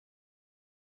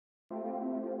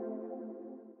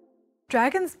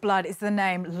Dragon's blood is the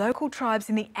name local tribes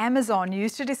in the Amazon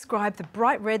use to describe the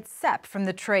bright red sap from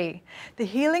the tree. The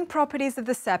healing properties of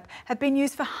the sap have been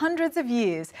used for hundreds of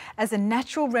years as a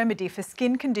natural remedy for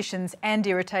skin conditions and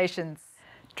irritations.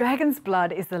 Dragon's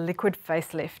blood is the liquid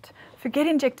facelift. Forget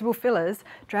injectable fillers,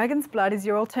 Dragon's blood is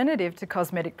your alternative to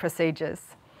cosmetic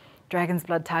procedures. Dragon's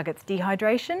blood targets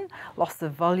dehydration, loss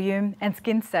of volume and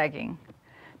skin sagging.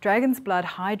 Dragon's blood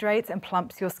hydrates and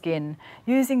plumps your skin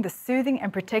using the soothing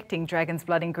and protecting Dragon's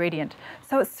blood ingredient,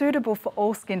 so it's suitable for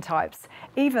all skin types,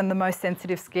 even the most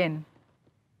sensitive skin.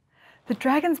 The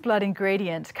Dragon's blood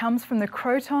ingredient comes from the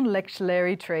Croton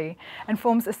lectuleri tree and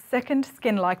forms a second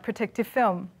skin-like protective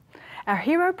film. Our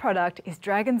hero product is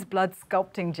Dragon's Blood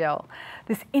Sculpting Gel.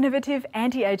 This innovative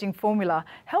anti-aging formula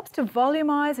helps to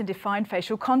volumize and define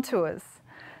facial contours.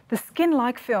 The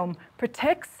skin-like film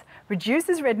protects,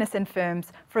 reduces redness and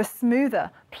firms for a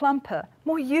smoother, plumper,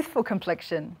 more youthful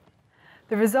complexion.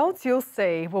 The results you'll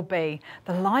see will be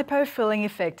the lipofilling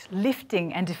effect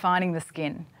lifting and defining the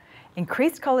skin,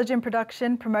 increased collagen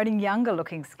production promoting younger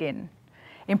looking skin,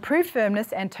 improved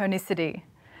firmness and tonicity,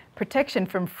 protection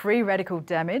from free radical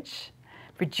damage,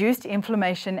 reduced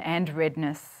inflammation and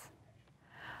redness.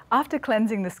 After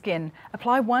cleansing the skin,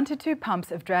 apply 1 to 2 pumps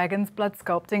of Dragon's Blood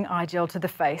Sculpting Eye Gel to the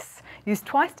face. Use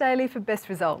twice daily for best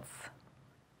results.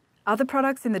 Other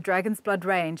products in the Dragon's Blood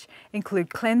range include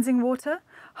cleansing water,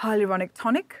 hyaluronic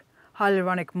tonic,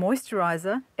 hyaluronic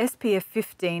moisturiser, SPF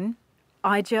 15,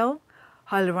 eye gel,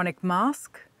 hyaluronic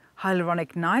mask,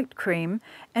 hyaluronic night cream,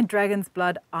 and Dragon's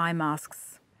Blood eye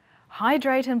masks.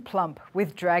 Hydrate and plump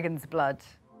with Dragon's Blood.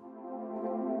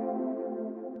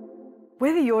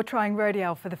 Whether you're trying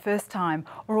Rodial for the first time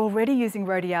or already using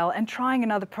Rodial and trying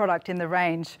another product in the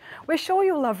range, we're sure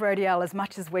you'll love Rodial as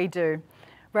much as we do.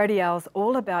 Rodial's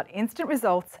all about instant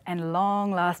results and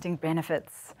long-lasting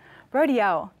benefits.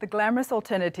 Rodial, the glamorous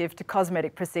alternative to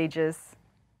cosmetic procedures.